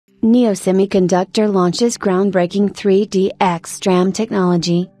Neo Semiconductor launches groundbreaking 3D DRAM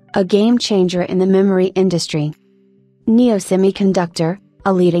technology, a game changer in the memory industry. Neo Semiconductor,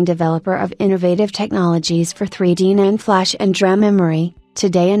 a leading developer of innovative technologies for 3D NAND flash and DRAM memory,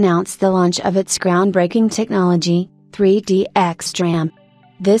 today announced the launch of its groundbreaking technology, 3D DRAM.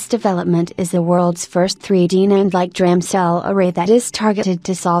 This development is the world's first 3D NAND-like DRAM cell array that is targeted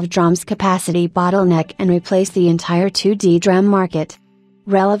to solve DRAM's capacity bottleneck and replace the entire 2D DRAM market.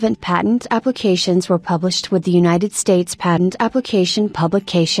 Relevant patent applications were published with the United States Patent Application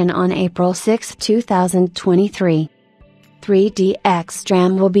Publication on April 6, 2023. 3D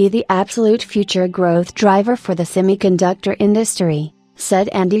DRAM will be the absolute future growth driver for the semiconductor industry, said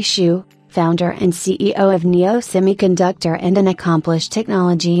Andy Hsu, founder and CEO of Neo Semiconductor and an accomplished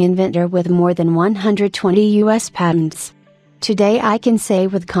technology inventor with more than 120 U.S. patents. Today I can say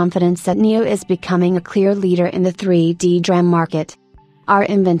with confidence that Neo is becoming a clear leader in the 3D DRAM market. Our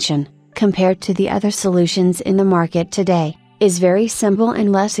invention, compared to the other solutions in the market today, is very simple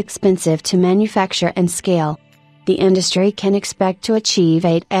and less expensive to manufacture and scale. The industry can expect to achieve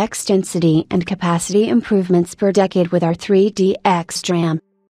 8x density and capacity improvements per decade with our 3D DRAM.